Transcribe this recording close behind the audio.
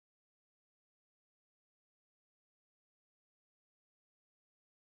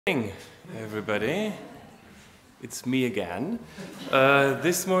Morning, everybody. It's me again.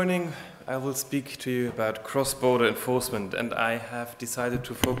 This morning I will speak to you about cross-border enforcement, and I have decided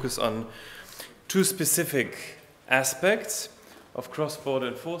to focus on two specific aspects of cross-border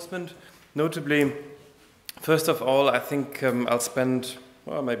enforcement. Notably, first of all, I think I'll spend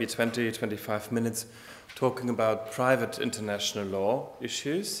maybe 20-25 minutes talking about private international law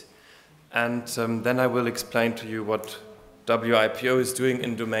issues, and then I will explain to you what WIPO is doing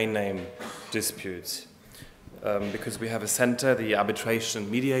in domain name disputes. Because we have a center, the Arbitration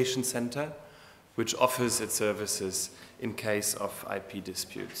and Mediation Center, which offers its services in case of IP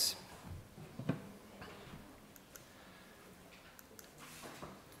disputes.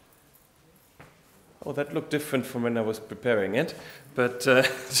 Oh, that looked different from when I was preparing it, but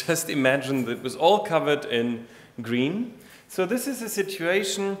just imagine that it was all covered in green. So this is a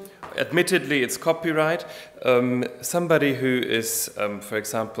situation, admittedly it's copyright, somebody who is, for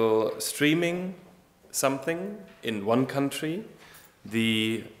example, streaming something in one country,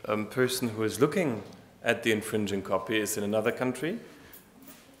 the person who is looking at the infringing copy is in another country,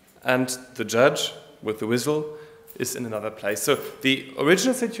 and the judge with the whistle is in another place. So the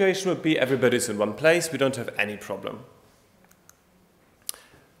original situation would be everybody's in one place, we don't have any problem.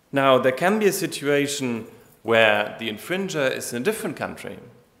 Now, there can be a situation where the infringer is in a different country,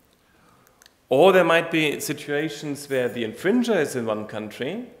 or there might be situations where the infringer is in one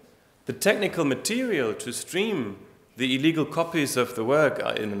country, the technical material to stream the illegal copies of the work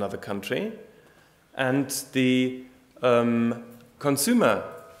are in another country, and the consumer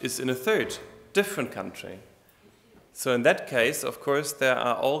is in a third, different country. So in that case, of course, there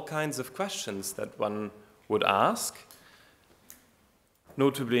are all kinds of questions that one would ask,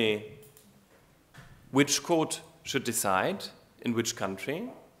 notably, which court should decide in which country,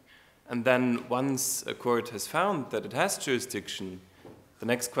 and then once a court has found that it has jurisdiction, the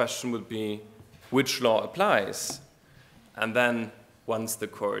next question would be which law applies, and then once the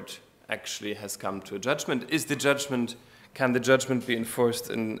court actually has come to a judgment, can the judgment be enforced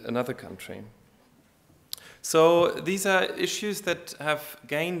in another country? So these are issues that have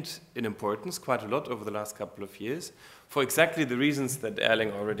gained in importance quite a lot over the last couple of years for exactly the reasons that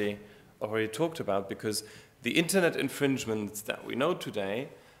Erling already talked about, because the internet infringements that we know today,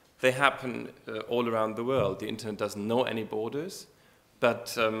 they happen all around the world. The internet doesn't know any borders,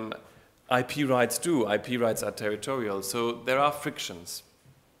 but IP rights do. IP rights are territorial, so there are frictions.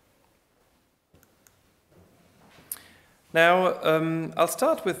 Now, I'll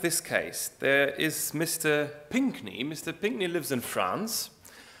start with this case. There is Mr. Pinkney. Mr. Pinkney lives in France,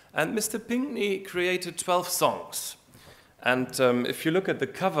 and Mr. Pinkney created 12 songs. And if you look at the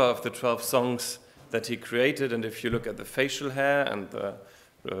cover of the 12 songs that he created, and if you look at the facial hair and the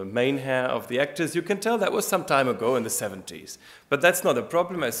main hair of the actors, you can tell that was some time ago in the 70s. But that's not a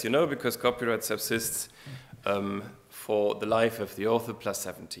problem, as you know, because copyright subsists for the life of the author plus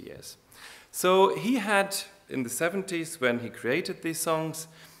 70 years. So he had, in the 70s, when he created these songs,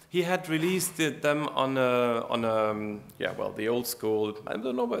 he had released them on the old school, I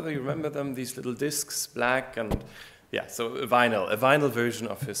don't know whether you remember them, these little discs, black and, yeah, so a vinyl version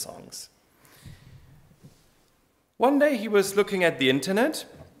of his songs. One day he was looking at the internet,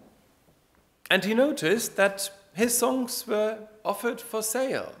 and he noticed that his songs were offered for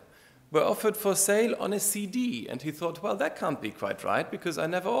sale on a CD, and he thought, well, that can't be quite right, because I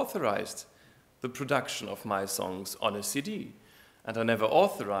never authorized the production of my songs on a CD, and I never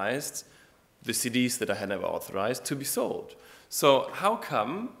authorized the CDs that I had never authorized to be sold. So how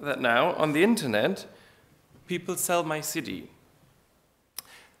come that now on the internet people sell my CD?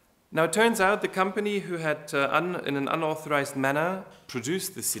 Now it turns out the company who had in an unauthorized manner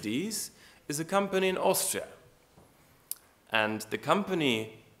produced the CDs is a company in Austria, and the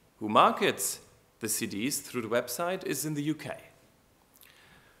company who markets the CDs through the website is in the UK.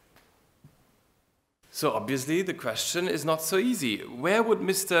 So obviously the question is not so easy. Where would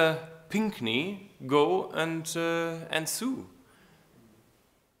Mr. Pinkney go and sue?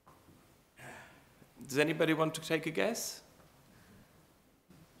 Does anybody want to take a guess?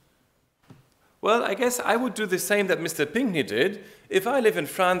 Well, I guess I would do the same that Mr. Pinkney did. If I live in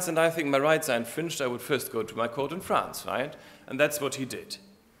France and I think my rights are infringed, I would first go to my court in France, right? And that's what he did.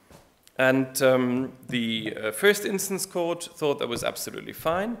 And the first instance court thought that was absolutely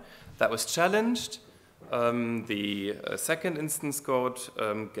fine. That was challenged. The second instance court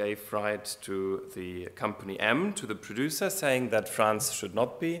gave right to the company M, to the producer, saying that France should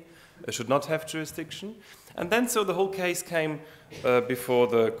not have jurisdiction. And then so the whole case came before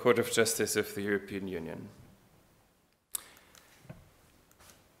the Court of Justice of the European Union.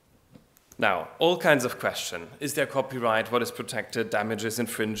 Now, all kinds of questions. Is there copyright? What is protected? Damages,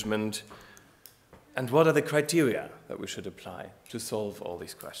 infringement? And what are the criteria that we should apply to solve all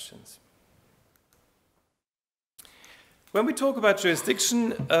these questions? When we talk about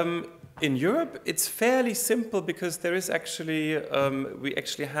jurisdiction in Europe, it's fairly simple because there is actually, we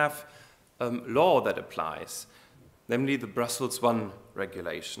actually have law that applies, namely the Brussels I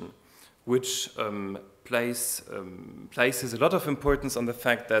regulation, which places a lot of importance on the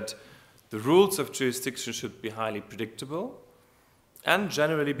fact that the rules of jurisdiction should be highly predictable and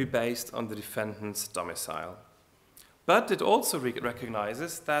generally be based on the defendant's domicile. But it also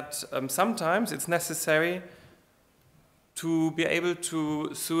recognizes that sometimes it's necessary to be able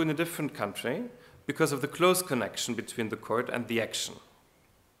to sue in a different country because of the close connection between the court and the action.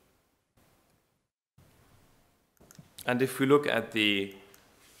 And if we look at the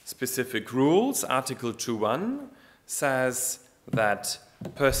specific rules, Article 2.1 says that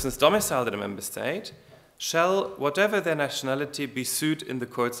persons domiciled in a member state shall, whatever their nationality, be sued in the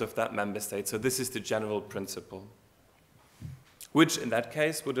courts of that member state. So this is the general principle, which in that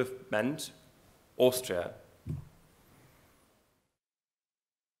case would have meant Austria.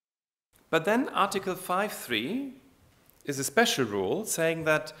 But then Article 5.3 is a special rule saying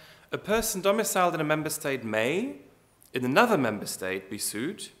that a person domiciled in a member state may, in another member state, be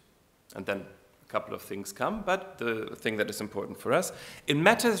sued, and then a couple of things come, but the thing that is important for us, in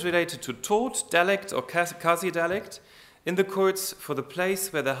matters related to tort, delict, or quasi-delict, in the courts for the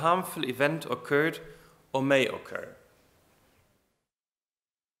place where the harmful event occurred or may occur.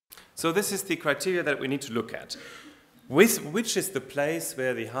 So this is the criteria that we need to look at. Which is the place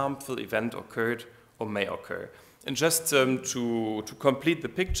where the harmful event occurred or may occur. And just to complete the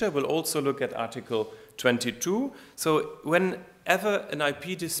picture, we'll also look at Article 22. So whenever an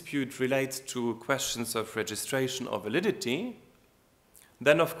IP dispute relates to questions of registration or validity,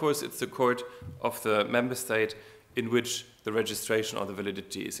 then of course it's the court of the member state in which the registration or the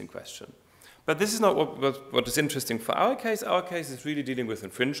validity is in question. But this is not what is interesting for our case. Our case is really dealing with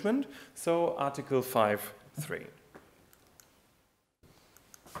infringement, so Article 5.3.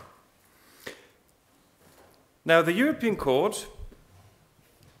 Now, the European Court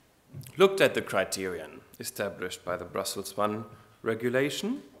looked at the criterion established by the Brussels I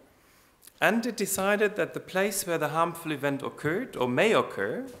regulation, and it decided that the place where the harmful event occurred or may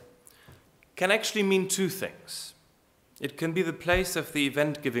occur can actually mean two things. It can be the place of the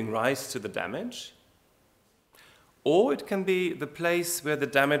event giving rise to the damage, or it can be the place where the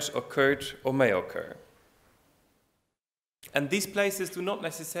damage occurred or may occur. And these places do not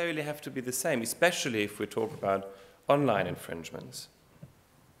necessarily have to be the same, especially if we talk about online infringements.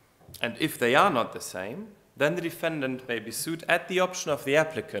 And if they are not the same, then the defendant may be sued at the option of the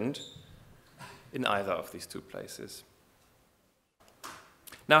applicant in either of these two places.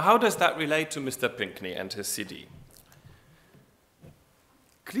 Now, how does that relate to Mr. Pinkney and his CD?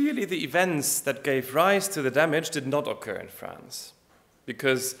 Clearly, the events that gave rise to the damage did not occur in France,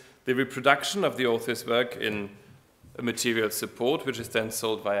 because the reproduction of the author's work in a material support, which is then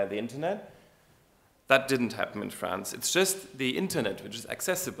sold via the internet, that didn't happen in France. It's just the internet which is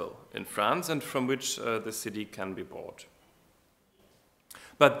accessible in France and from which the CD can be bought.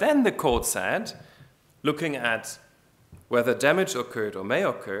 But then the court said, looking at whether damage occurred or may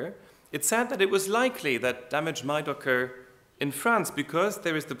occur, it said that it was likely that damage might occur in France because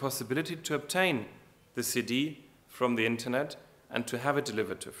there is the possibility to obtain the CD from the internet and to have it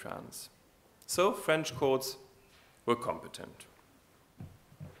delivered to France. So French courts were competent.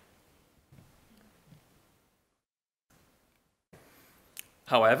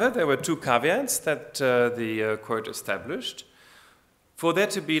 However, there were two caveats that the court established. For there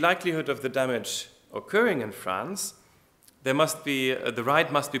to be likelihood of the damage occurring in France, there must be, the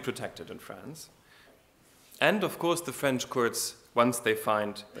right must be protected in France. And of course, the French courts, once they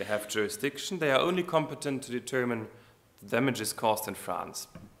find they have jurisdiction, they are only competent to determine the damages caused in France.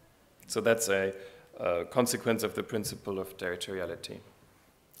 So that's a consequence of the principle of territoriality.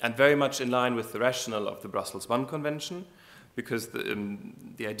 And very much in line with the rationale of the Brussels I Convention, because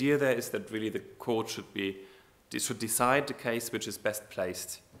the idea there is that really the court should decide the case which is best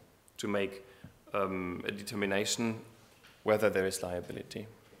placed to make a determination whether there is liability.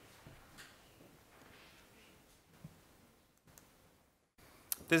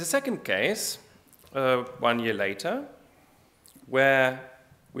 There's a second case, 1 year later, where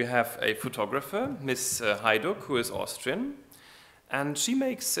we have a photographer, Miss Hajduk, who is Austrian, and she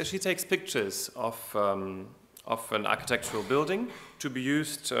takes pictures of an architectural building to be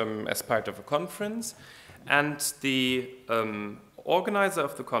used as part of a conference, and the organizer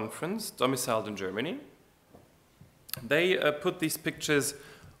of the conference, domiciled in Germany, they put these pictures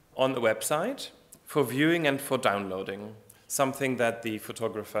on the website for viewing and for downloading, something that the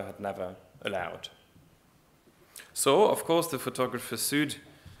photographer had never allowed. So, of course, the photographer sued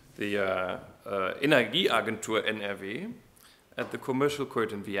the Energieagentur NRW at the commercial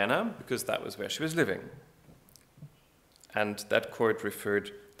court in Vienna, because that was where she was living. And that court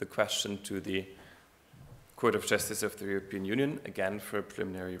referred the question to the Court of Justice of the European Union, again for a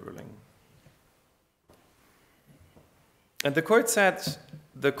preliminary ruling. And the court said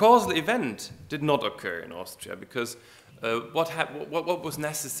the causal event did not occur in Austria, because what was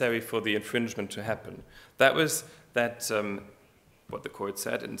necessary for the infringement to happen? That was that, what the court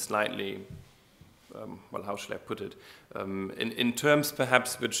said, in slightly, well, how should I put it? In terms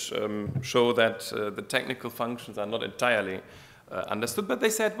perhaps which show that the technical functions are not entirely understood, but they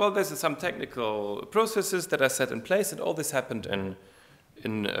said, well, there's some technical processes that are set in place, and all this happened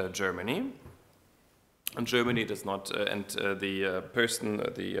in Germany. And Germany does not, and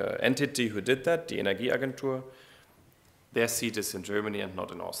the entity who did that, the Energieagentur, their seat is in Germany and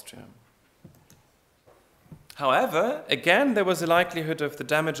not in Austria. However, again, there was a likelihood of the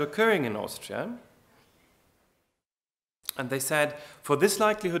damage occurring in Austria. And they said, for this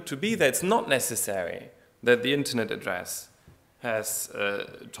likelihood to be there, it's not necessary that the internet address has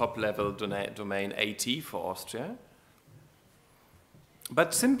a top-level domain AT for Austria,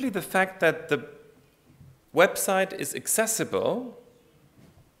 but simply the fact that the website is accessible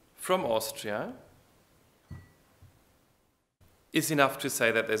from Austria is enough to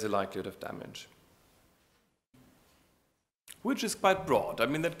say that there's a likelihood of damage, which is quite broad. I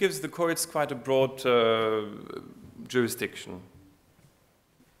mean, that gives the courts quite a broad jurisdiction.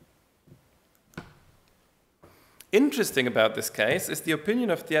 Interesting about this case is the opinion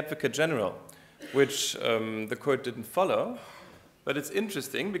of the Advocate General, which the court didn't follow, but it's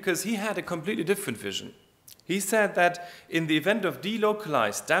interesting because he had a completely different vision. He said that in the event of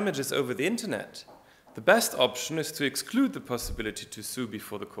delocalized damages over the internet, the best option is to exclude the possibility to sue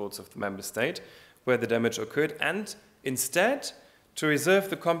before the courts of the member state where the damage occurred, and instead to reserve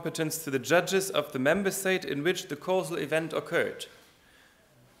the competence to the judges of the member state in which the causal event occurred.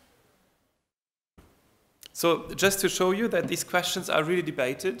 So just to show you that these questions are really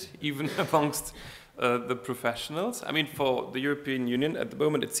debated, even amongst the professionals. I mean, for the European Union, at the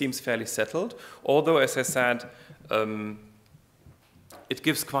moment, it seems fairly settled, although, as I said, it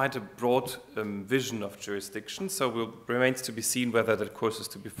gives quite a broad vision of jurisdiction, so it remains to be seen whether that course is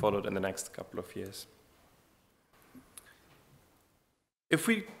to be followed in the next couple of years. If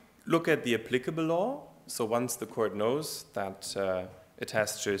we look at the applicable law, so once the court knows that it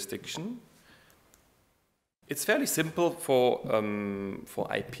has jurisdiction, it's fairly simple for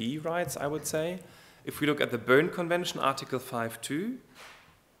IP rights, I would say. If we look at the Berne Convention, Article 5.2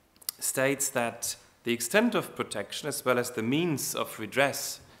 states that the extent of protection as well as the means of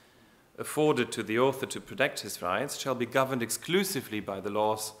redress afforded to the author to protect his rights shall be governed exclusively by the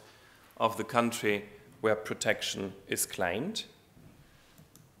laws of the country where protection is claimed.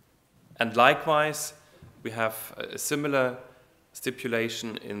 And likewise, we have a similar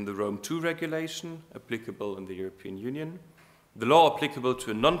stipulation in the Rome II regulation, applicable in the European Union. The law applicable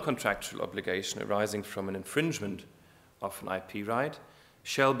to a non-contractual obligation arising from an infringement of an IP right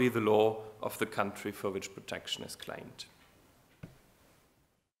shall be the law of the country for which protection is claimed.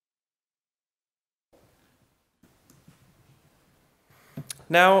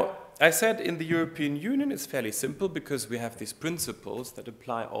 Now, I said in the European Union it's fairly simple because we have these principles that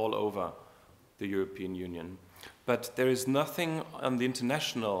apply all over the European Union. But there is nothing on the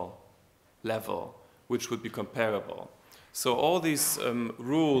international level which would be comparable. So all these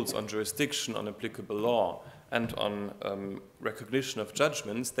rules on jurisdiction, on applicable law, and on recognition of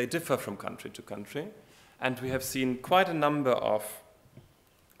judgments, they differ from country to country. And we have seen quite a number of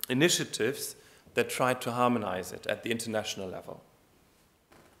initiatives that try to harmonize it at the international level.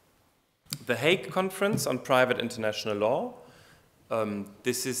 The Hague Conference on Private International Law,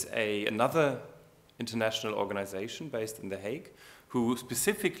 this is another international organization based in The Hague who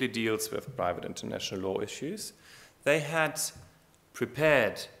specifically deals with private international law issues. They had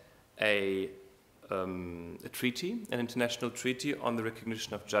prepared a treaty, an international treaty on the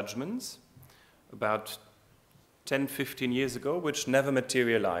recognition of judgments about 10, 15 years ago, which never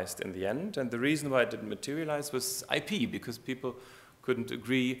materialized in the end. And the reason why it didn't materialize was IP, because people couldn't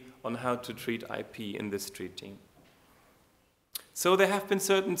agree on how to treat IP in this treaty. So there have been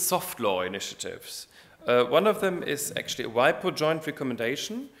certain soft law initiatives. One of them is actually a WIPO joint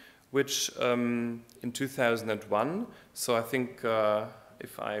recommendation, which in 2001, so I think,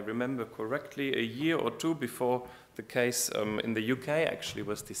 if I remember correctly, a year or two before the case in the UK actually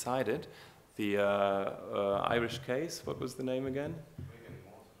was decided, the Irish case, what was the name again?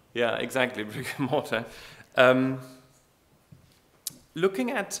 Yeah, exactly, brick and mortar.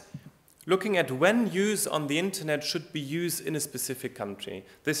 Looking at when use on the internet should be used in a specific country.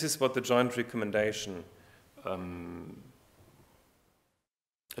 This is what the joint recommendation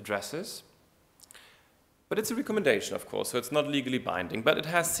addresses. But it's a recommendation, of course, so it's not legally binding. But it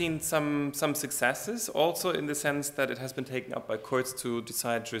has seen some successes, also in the sense that it has been taken up by courts to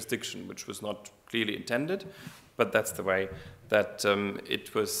decide jurisdiction, which was not clearly intended, but that's the way that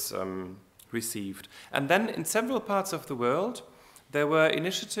it was received. And then in several parts of the world, there were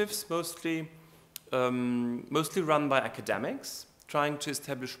initiatives mostly run by academics, trying to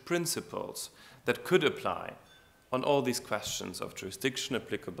establish principles that could apply on all these questions of jurisdiction,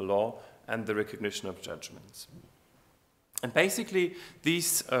 applicable law, and the recognition of judgments. And basically,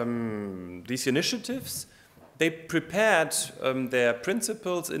 these initiatives, they prepared their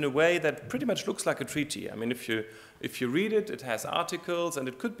principles in a way that pretty much looks like a treaty. I mean, if you read it, it has articles, and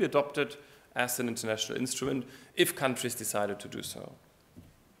it could be adopted as an international instrument if countries decided to do so.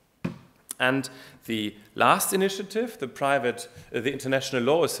 And the last initiative, the International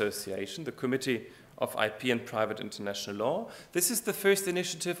Law Association, the Committee of IP and Private International Law, this is the first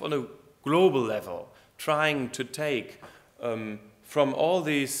initiative on a global level, trying to take from all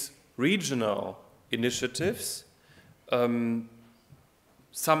these regional initiatives some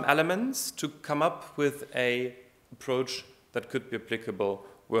elements to come up with an approach that could be applicable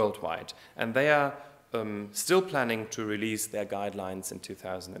worldwide. And they are still planning to release their guidelines in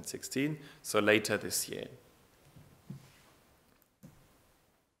 2016, so later this year.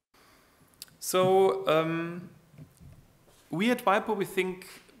 So we at WIPO, we think,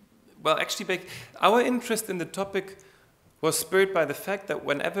 well, actually, our interest in the topic was spurred by the fact that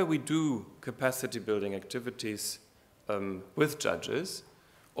whenever we do capacity building activities with judges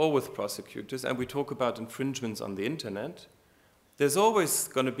or with prosecutors, and we talk about infringements on the internet, there's always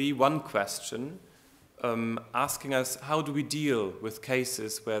going to be one question asking us, how do we deal with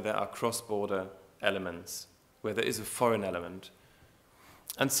cases where there are cross-border elements, where there is a foreign element?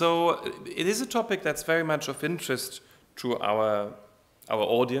 And so it is a topic that's very much of interest to our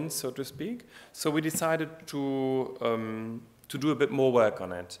audience, so to speak. So we decided to do a bit more work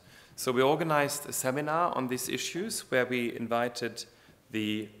on it. So we organized a seminar on these issues where we invited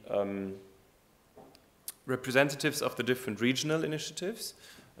the representatives of the different regional initiatives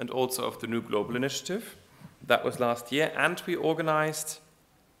and also of the new global initiative. That was last year. And we organized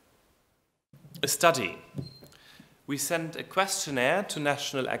a study. We sent a questionnaire to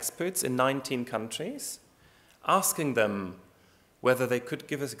national experts in 19 countries, asking them whether they could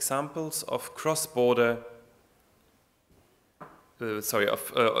give us examples of cross-border,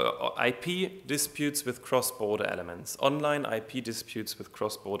 IP disputes with cross-border elements, online IP disputes with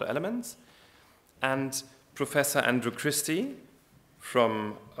cross-border elements. And Professor Andrew Christie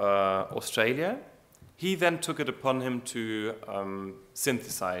from Australia, he then took it upon him to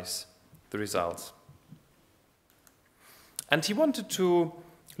synthesize the results. And he wanted to,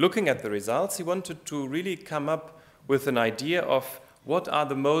 looking at the results, he wanted to really come up with an idea of what are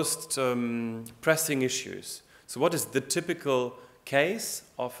the most pressing issues. So what is the typical case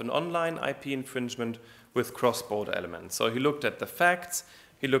of an online IP infringement with cross-border elements? So he looked at the facts,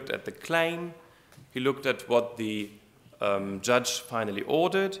 he looked at the claim, he looked at what the judge finally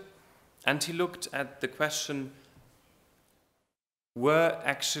ordered, and he looked at the question, were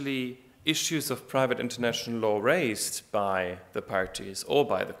actually issues of private international law raised by the parties or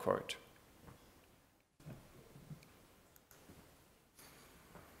by the court?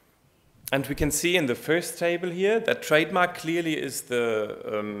 And we can see in the first table here that trademark clearly is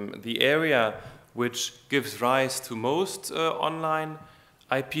the area which gives rise to most online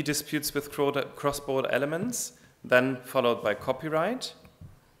IP disputes with cross-border elements, then followed by copyright.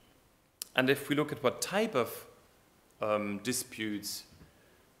 And if we look at what type of disputes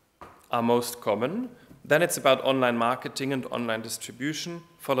are most common, then it's about online marketing and online distribution,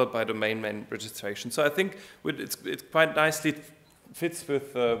 followed by domain name registration. So I think it quite nicely fits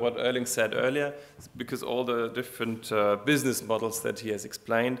with what Erling said earlier, because all the different business models that he has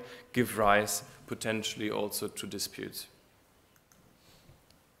explained give rise potentially also to disputes.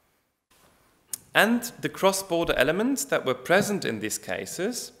 And the cross-border elements that were present in these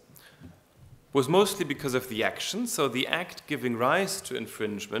cases was mostly because of the action. So the act giving rise to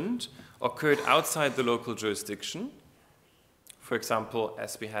infringement occurred outside the local jurisdiction, for example,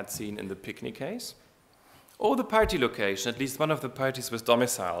 as we had seen in the Pickney case, or the party location. At least one of the parties was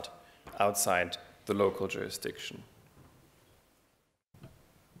domiciled outside the local jurisdiction.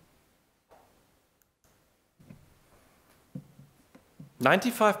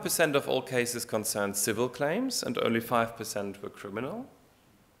 "95% of all cases concerned civil claims, and only 5% were criminal.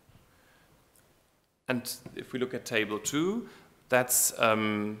 And if we look at Table 2, that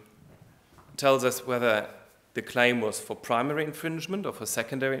tells us whether the claim was for primary infringement or for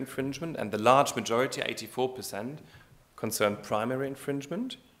secondary infringement, and the large majority, 84%, concerned primary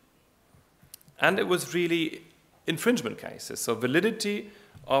infringement. And it was really infringement cases. So validity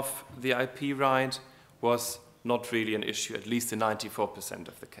of the IP right was not really an issue, at least in 94%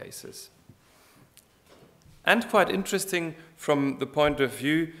 of the cases. And quite interesting from the point of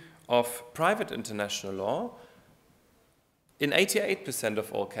view of private international law, in 88%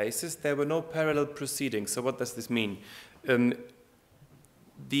 of all cases, there were no parallel proceedings. So what does this mean? The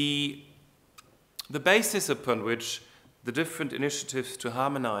basis upon which the different initiatives to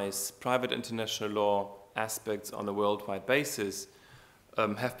harmonize private international law aspects on a worldwide basis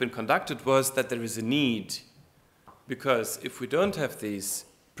have been conducted was that there is a need, because if we don't have these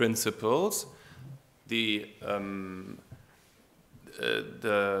principles, the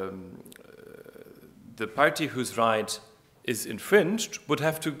party whose right is infringed would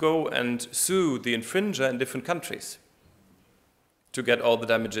have to go and sue the infringer in different countries to get all the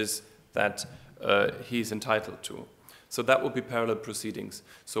damages that he is entitled to. So that would be parallel proceedings.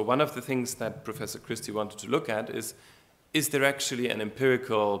 So one of the things that Professor Christie wanted to look at is there actually an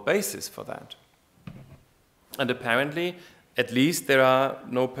empirical basis for that? And apparently, at least there are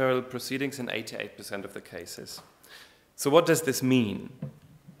no parallel proceedings in 88% of the cases. So what does this mean?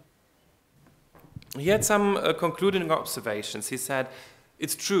 He had some concluding observations. He said,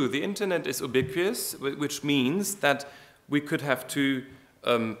 it's true, the internet is ubiquitous, which means that we could have two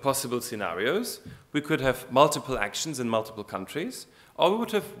possible scenarios. We could have multiple actions in multiple countries, or we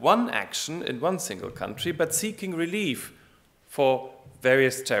would have one action in one single country, but seeking relief for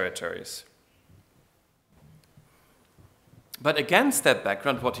various territories. But against that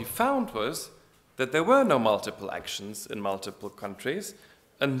background, what he found was that there were no multiple actions in multiple countries,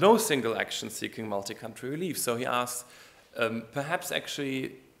 and no single action seeking multi-country relief. So he asked, perhaps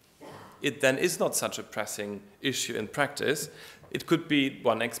actually it then is not such a pressing issue in practice. It could be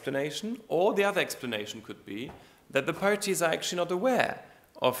one explanation, or the other explanation could be that the parties are actually not aware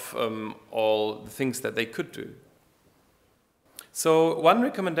of all the things that they could do. So one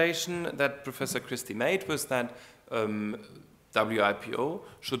recommendation that Professor Christie made was that WIPO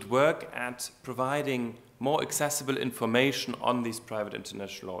should work at providing more accessible information on these private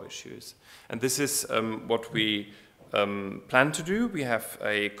international law issues. And this is what we plan to do. We have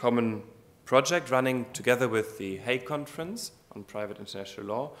a common project running together with the Hague Conference on Private International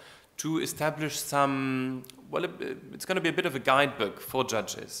Law to establish some, well, it's going to be a bit of a guidebook for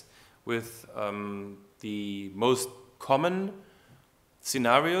judges with the most common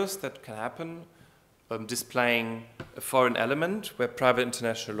scenarios that can happen, displaying a foreign element where private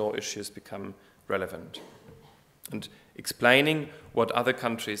international law issues become relevant, and explaining what other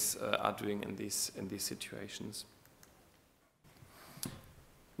countries are doing in these situations.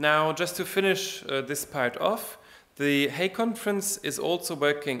 Now, just to finish this part off, the Hague Conference is also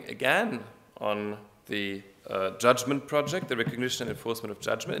working again on the judgment project, the recognition and enforcement of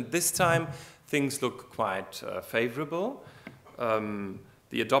judgment, and this time things look quite favorable.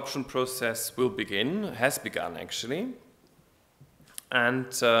 The adoption process will begin, has begun actually, and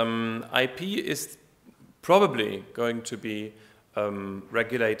IP is probably going to be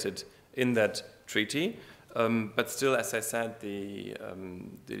regulated in that treaty, but still, as I said, the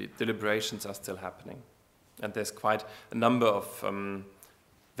deliberations are still happening. And there's quite a number of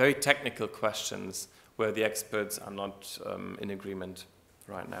very technical questions where the experts are not in agreement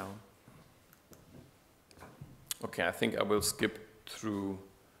right now. Okay, I think I will skip through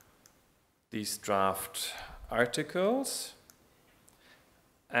these draft articles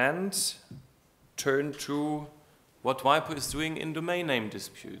and turn to what WIPO is doing in domain name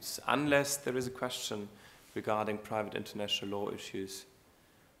disputes, unless there is a question regarding private international law issues.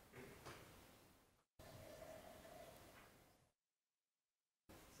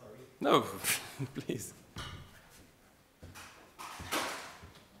 Sorry. No, please.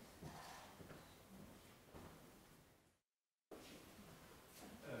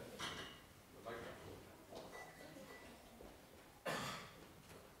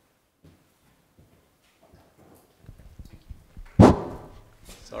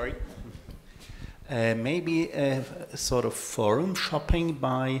 Sorry. Maybe a sort of forum shopping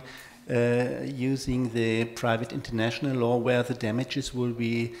by using the private international law where the damages will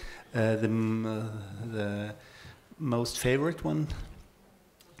be the most favorite one.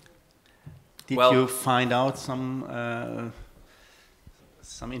 Did you find out some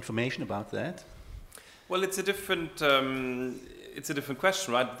information about that? Well, it's a different it's a different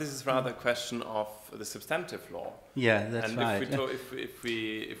question, right? This is rather a question of the substantive law. Yeah, that's and right. If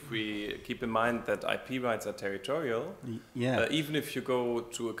we keep in mind that IP rights are territorial, yeah. Even if you go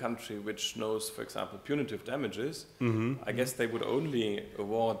to a country which knows, for example, punitive damages, I guess they would only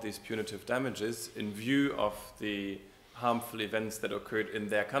award these punitive damages in view of the harmful events that occurred in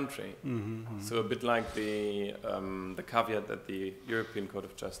their country. So a bit like the caveat that the European Court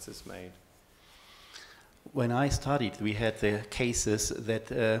of Justice made. When I studied, we had the cases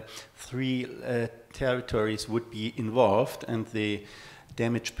that 3 territories would be involved, and the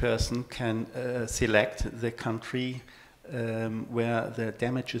damaged person can select the country where the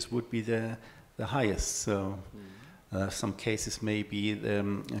damages would be the highest. So some cases maybe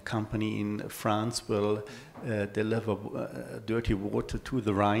a company in France will deliver dirty water to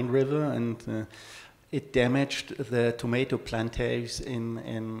the Rhine River, and it damaged the tomato plantations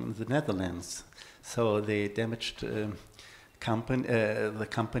in the Netherlands. So the damaged company, the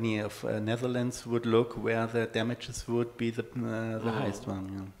company of Netherlands would look where the damages would be the highest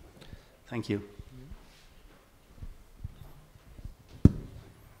one. Yeah. Thank you.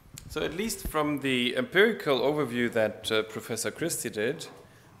 So at least from the empirical overview that Professor Christie did,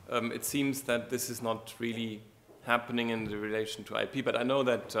 it seems that this is not really happening in the relation to IP. But I know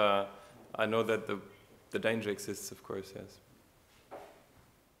that the danger exists, of course. Yes.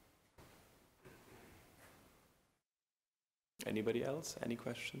 Anybody else? Any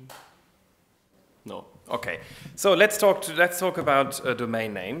question? No. Okay. So let's talk about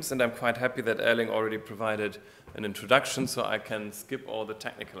domain names, and I'm quite happy that Erling already provided an introduction, so I can skip all the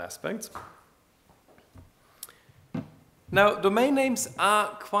technical aspects. Now, domain names are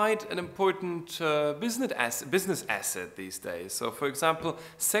quite an important business asset these days. So, for example,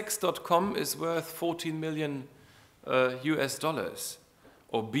 sex.com is worth $14 million US dollars,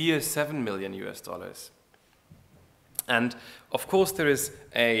 or beer $7 million US dollars. And of course, there is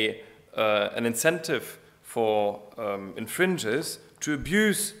an incentive for infringers to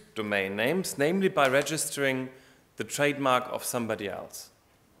abuse domain names, namely by registering the trademark of somebody else.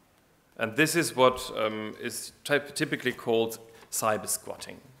 And this is what is typically called cyber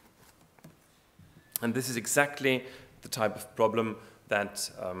squatting. And this is exactly the type of problem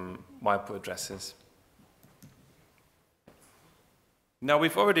that WIPO addresses. Now,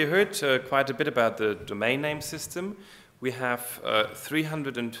 we've already heard quite a bit about the domain name system. We have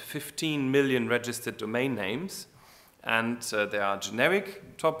 315 million registered domain names, and there are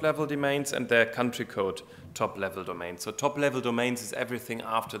generic top-level domains and there are country code top-level domains. So top-level domains is everything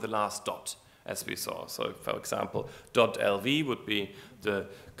after the last dot, as we saw. So, for example, .lv would be the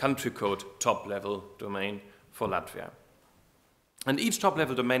country code top-level domain for Latvia. And each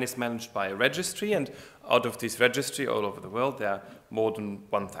top-level domain is managed by a registry, and out of this registry all over the world, there are more than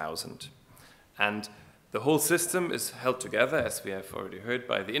 1,000. And the whole system is held together, as we have already heard,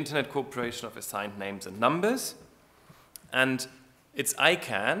 by the Internet Corporation of Assigned Names and Numbers. And it's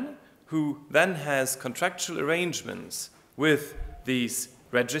ICANN who then has contractual arrangements with these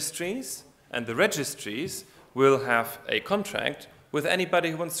registries, and the registries will have a contract with anybody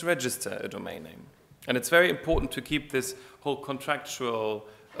who wants to register a domain name. And it's very important to keep this whole contractual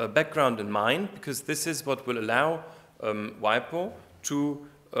background in mind, because this is what will allow WIPO to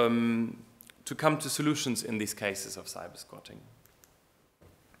come to solutions in these cases of cyber squatting.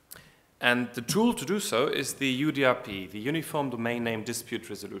 And the tool to do so is the UDRP, the Uniform Domain Name Dispute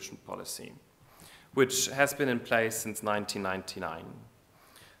Resolution Policy, which has been in place since 1999.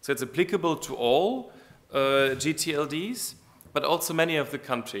 So it's applicable to all GTLDs, but also many of the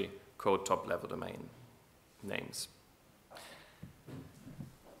country code top-level domain names.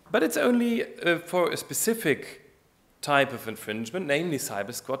 But it's only for a specific type of infringement, namely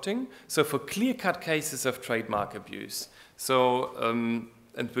cyber squatting, so for clear-cut cases of trademark abuse. So,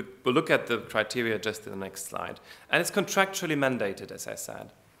 and we'll look at the criteria just in the next slide. And it's contractually mandated, as I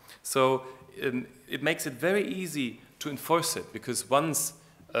said. So it makes it very easy to enforce it, because once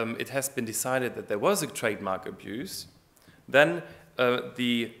it has been decided that there was a trademark abuse, then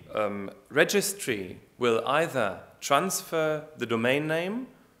the registry will either transfer the domain name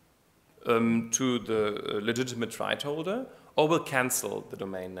to the legitimate right holder, or will cancel the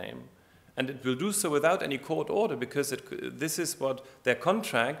domain name. And it will do so without any court order, because this is what their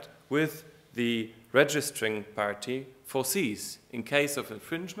contract with the registering party foresees. In case of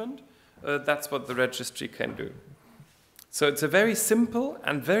infringement, that's what the registry can do. So it's a very simple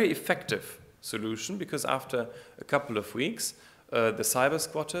and very effective solution, because after a couple of weeks, the cyber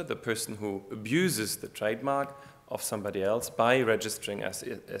squatter, the person who abuses the trademark of somebody else by registering as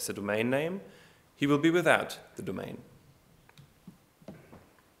a domain name, he will be without the domain.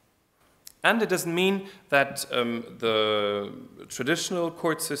 And it doesn't mean that the traditional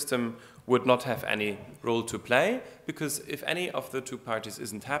court system would not have any role to play, because if any of the two parties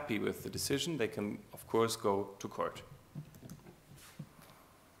isn't happy with the decision, they can, of course, go to court.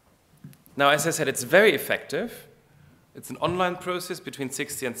 Now, as I said, it's very effective. It's an online process between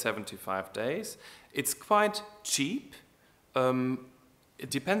 60 and 75 days. It's quite cheap. It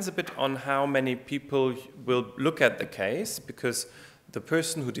depends a bit on how many people will look at the case, because the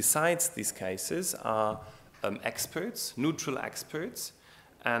person who decides these cases are experts, neutral experts.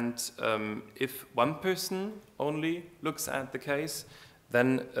 And if one person only looks at the case,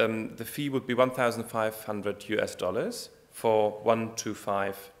 then the fee would be $1,500 for 1 to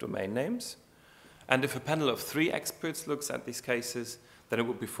 5 domain names. And if a panel of 3 experts looks at these cases, then it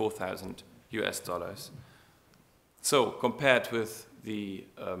would be $4,000. So compared with the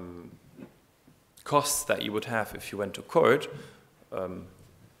costs that you would have if you went to court,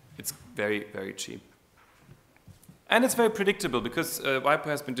 it's very, very cheap. And it's very predictable, because WIPO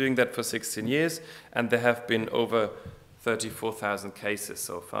has been doing that for 16 years, and there have been over 34,000 cases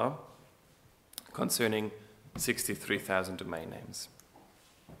so far concerning 63,000 domain names.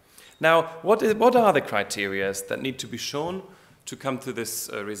 Now, what are the criteria that need to be shown to come to this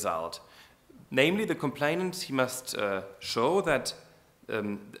result? Namely, the complainant, he must show that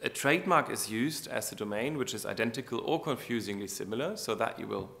a trademark is used as a domain which is identical or confusingly similar, so that you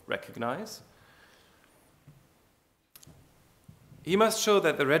will recognize. He must show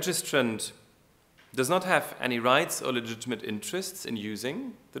that the registrant does not have any rights or legitimate interests in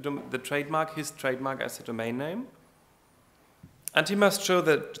using the trademark, his trademark, as a domain name. And he must show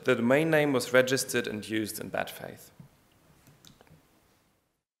that the domain name was registered and used in bad faith.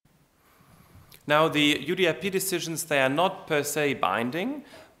 Now, the UDIP decisions, they are not per se binding,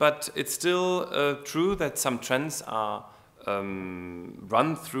 but it's still true that some trends are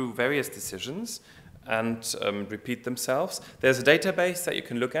run through various decisions and repeat themselves. There's a database that you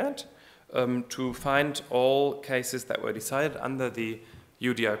can look at to find all cases that were decided under the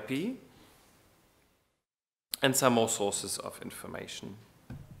UDRP, and some more sources of information.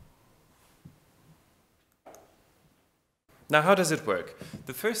 Now, how does it work?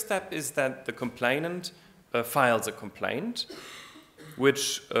 The first step is that the complainant files a complaint,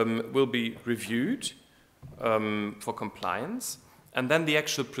 which will be reviewed for compliance, and then the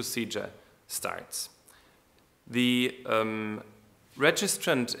actual procedure starts. The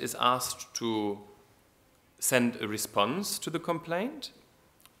registrant is asked to send a response to the complaint,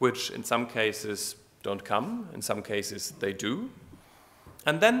 which in some cases don't come, in some cases they do.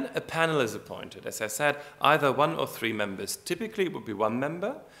 And then a panel is appointed. As I said, either 1 or 3 members. Typically it would be 1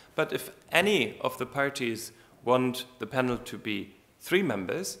 member, but if any of the parties want the panel to be 3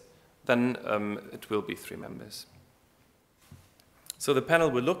 members, then it will be 3 members. So the panel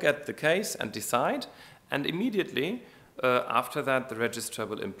will look at the case and decide, and immediately after that the registrar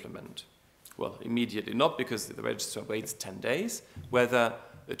will implement. Well, immediately not, because the registrar waits 10 days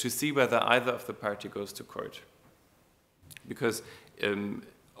to see whether either of the party goes to court. Because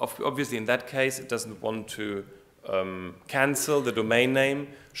obviously in that case it doesn't want to cancel the domain name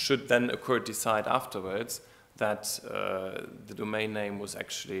should then a court decide afterwards that the domain name was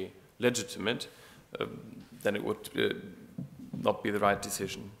actually legitimate, then it would not be the right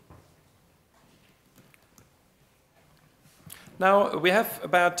decision. Now, we have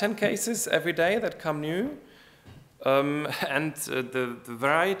about 10 cases every day that come new, and the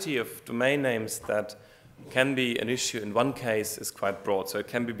variety of domain names that can be an issue in one case is quite broad. So it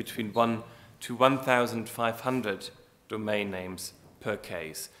can be between 1 to 1,500 domain names per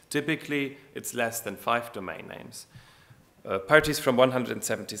case. Typically, it's less than 5 domain names. Parties from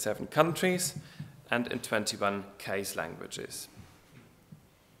 177 countries and in 21 case languages.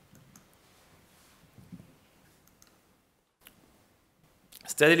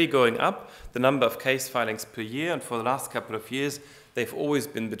 Steadily going up, the number of case filings per year, and for the last couple of years, they've always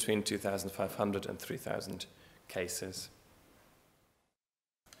been between 2,500 and 3,000 cases.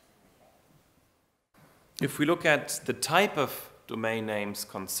 If we look at the type of domain names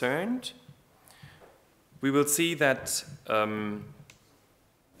concerned, we will see that the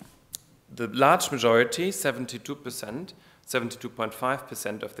large majority, 72%,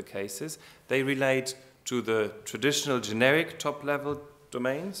 72.5% of the cases, they relate to the traditional generic top-level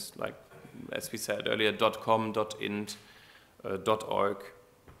domains, like, as we said earlier, .com, .int, .org.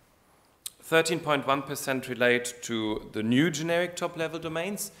 13.1% relate to the new generic top-level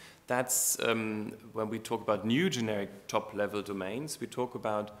domains. That's when we talk about new generic top-level domains, we talk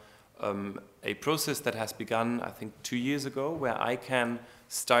about a process that has begun, I think, 2 years ago, where ICANN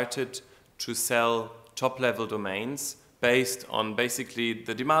started to sell top-level domains based on basically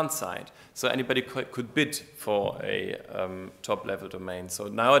the demand side. So anybody could bid for a top-level domain. So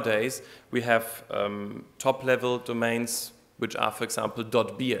nowadays we have top-level domains which are, for example,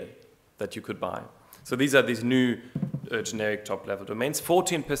 .beer that you could buy. So these are these new generic top-level domains.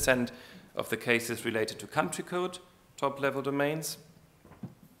 14% of the cases related to country code top-level domains.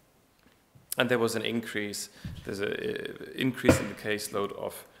 And there was an increase. There's an increase in the caseload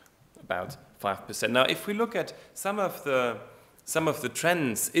of about 5%. Now, if we look at some of the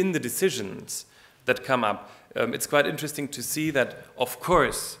trends in the decisions that come up, it's quite interesting to see that, of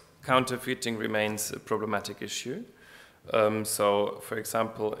course, counterfeiting remains a problematic issue. So, for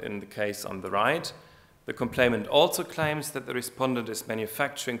example, in the case on the right, the complainant also claims that the respondent is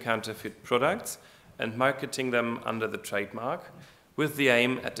manufacturing counterfeit products and marketing them under the trademark with the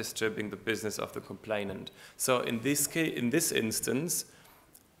aim at disturbing the business of the complainant. So in this case, in this instance,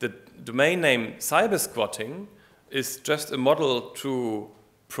 the domain name cybersquatting is just a model to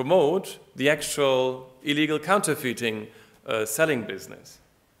promote the actual illegal counterfeiting selling business.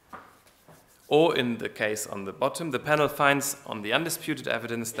 Or in the case on the bottom, the panel finds on the undisputed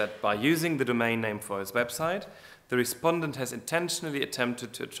evidence that by using the domain name for his website, the respondent has intentionally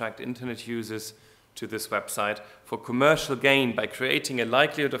attempted to attract internet users to this website for commercial gain by creating a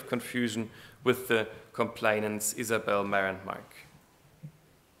likelihood of confusion with the complainant's Isabel Marant mark.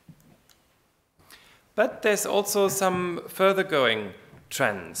 But there's also some further going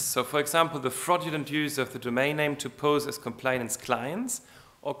trends. So for example, the fraudulent use of the domain name to pose as complainant's clients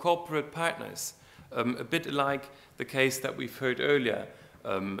or corporate partners, a bit like the case that we've heard earlier,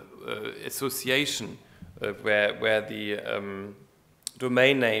 association, where the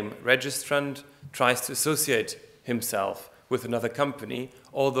domain name registrant tries to associate himself with another company,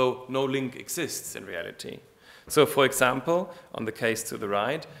 although no link exists in reality. So, for example, on the case to the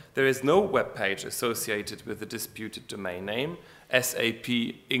right, there is no web page associated with the disputed domain name, sapincs.com.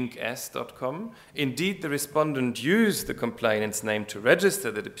 Indeed, the respondent used the complainant's name to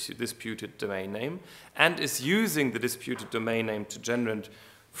register the disputed domain name and is using the disputed domain name to generate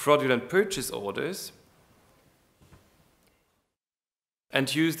fraudulent purchase orders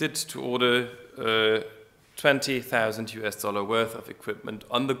and used it to order $20,000 worth of equipment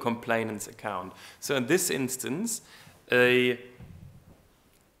on the complainant's account. So in this instance, a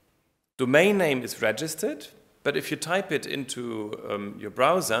domain name is registered, but if you type it into your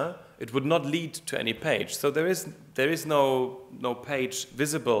browser, it would not lead to any page. So there is no page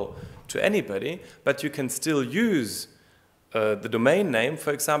visible to anybody, but you can still use the domain name,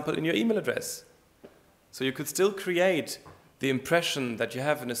 for example, in your email address. So you could still create the impression that you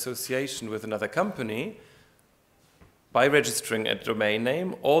have an association with another company by registering a domain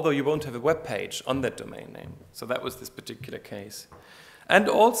name, although you won't have a web page on that domain name. So that was this particular case. And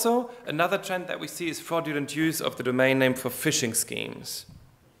also, another trend that we see is fraudulent use of the domain name for phishing schemes.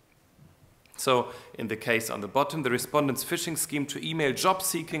 So, in the case on the bottom, the respondent's phishing scheme to email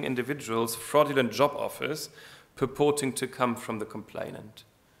job-seeking individuals fraudulent job offers purporting to come from the complainant.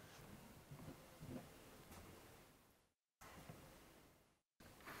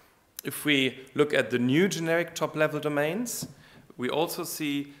 If we look at the new generic top-level domains, we also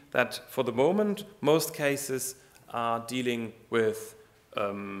see that for the moment, most cases are dealing with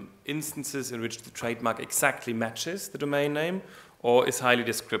instances in which the trademark exactly matches the domain name or is highly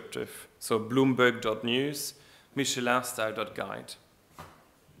descriptive. So Bloomberg.news, Michelinstyle.guide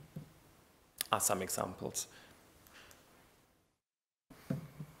are some examples.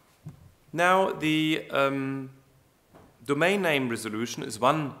 Now, the domain name resolution is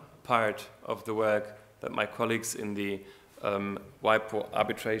one part of the work that my colleagues in the WIPO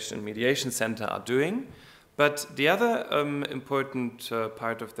Arbitration and Mediation Center are doing. But the other important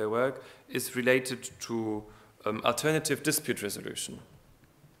part of their work is related to alternative dispute resolution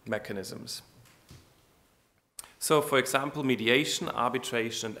mechanisms. So, for example, mediation,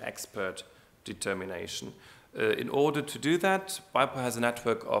 arbitration, and expert determination. In order to do that, WIPO has a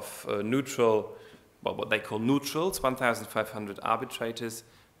network of neutral, well, what they call neutrals, 1,500 arbitrators,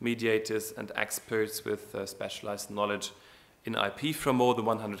 mediators, and experts with specialized knowledge in IP from more than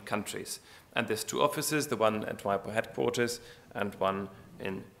 100 countries. And there's two offices, the one at WIPO headquarters and one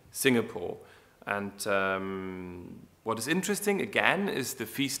in Singapore. And what is interesting, again, is the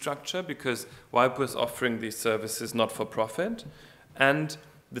fee structure, because WIPO is offering these services not for profit, and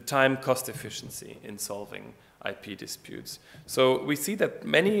the time cost efficiency in solving IP disputes. So we see that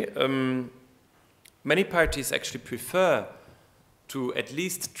many parties actually prefer to at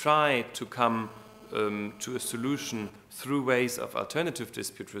least try to come to a solution through ways of alternative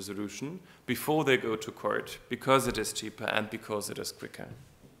dispute resolution before they go to court, because it is cheaper and because it is quicker.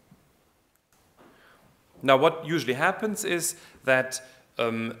 Now, what usually happens is that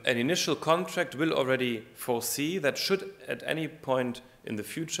an initial contract will already foresee that should at any point in the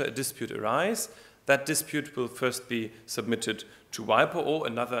future a dispute arise, that dispute will first be submitted to WIPO or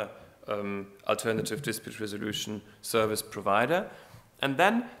another alternative dispute resolution service provider. And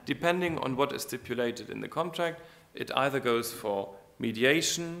then, depending on what is stipulated in the contract, it either goes for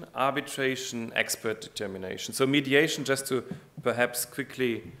mediation, arbitration, expert determination. So mediation, just to perhaps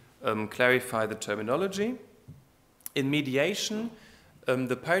quickly clarify the terminology. In mediation,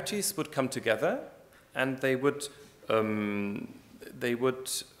 the parties would come together and they would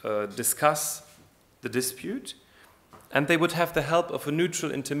discuss the dispute, and they would have the help of a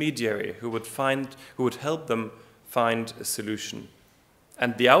neutral intermediary who would help them find a solution.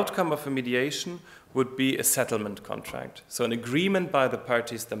 And the outcome of a mediation would be a settlement contract, so an agreement by the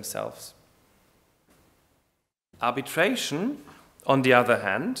parties themselves. Arbitration, on the other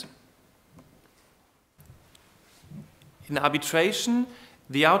hand, in arbitration,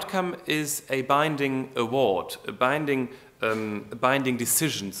 the outcome is a binding award, a binding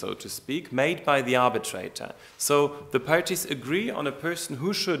decision, so to speak, made by the arbitrator. So the parties agree on a person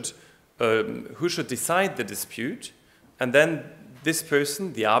who should decide the dispute, and then this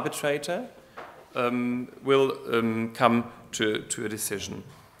person, the arbitrator, will come to a decision.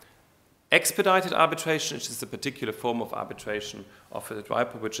 Expedited arbitration, which is a particular form of arbitration offered at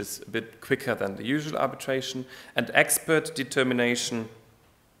WIPO, which is a bit quicker than the usual arbitration, and expert determination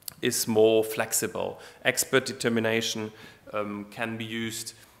is more flexible. Expert determination can be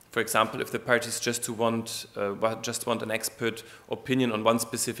used, for example, if the parties just want an expert opinion on one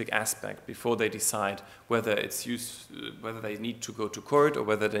specific aspect before they decide whether whether they need to go to court or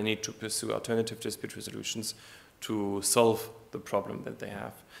whether they need to pursue alternative dispute resolutions to solve the problem that they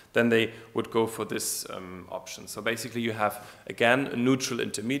have. Then they would go for this option. So basically you have, again, a neutral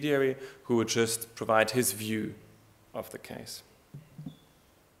intermediary who would just provide his view of the case.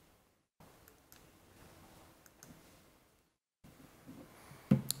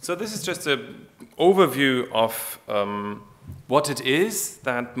 So this is just an overview of what it is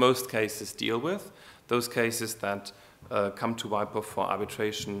that most cases deal with, those cases that come to WIPO for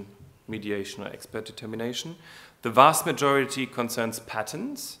arbitration, mediation, or expert determination. The vast majority concerns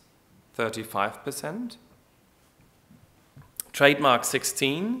patents, 35%, trademark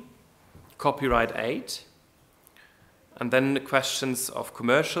 16%, copyright 8%, and then the questions of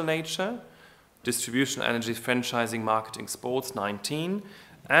commercial nature, distribution, energy, franchising, marketing, sports, 19%,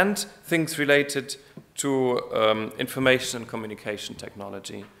 and things related to information and communication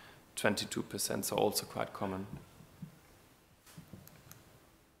technology, 22%, so also quite common.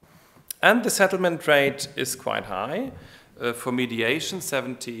 And the settlement rate is quite high. For mediation,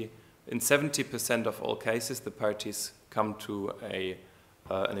 in 70% of all cases, the parties come to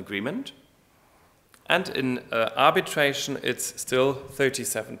an agreement. And in arbitration, it's still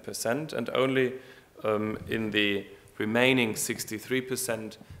 37%, and only in the remaining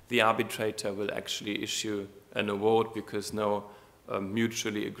 63%, the arbitrator will actually issue an award because no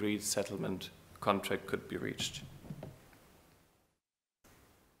mutually agreed settlement contract could be reached.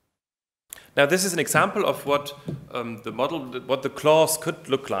 Now, this is an example of what what the clause could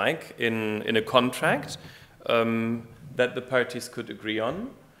look like in a contract that the parties could agree on,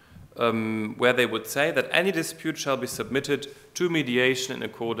 where they would say that any dispute shall be submitted to mediation in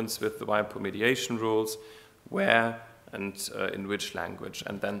accordance with the WIPO mediation rules, where and in which language,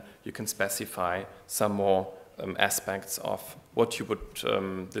 and then you can specify some more aspects of what you would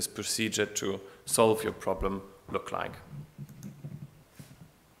this procedure to solve your problem look like.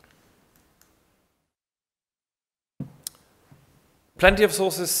 Plenty of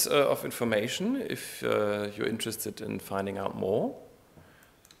sources of information if you're interested in finding out more.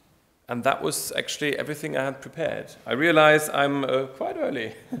 And that was actually everything I had prepared. I realize I'm quite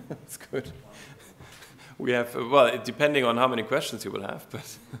early. It's good. We have, well, depending on how many questions you will have,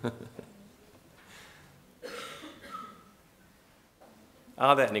 but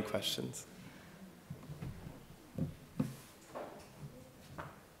are there any questions?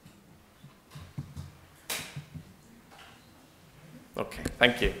 Okay,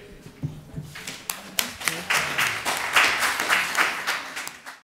 thank you.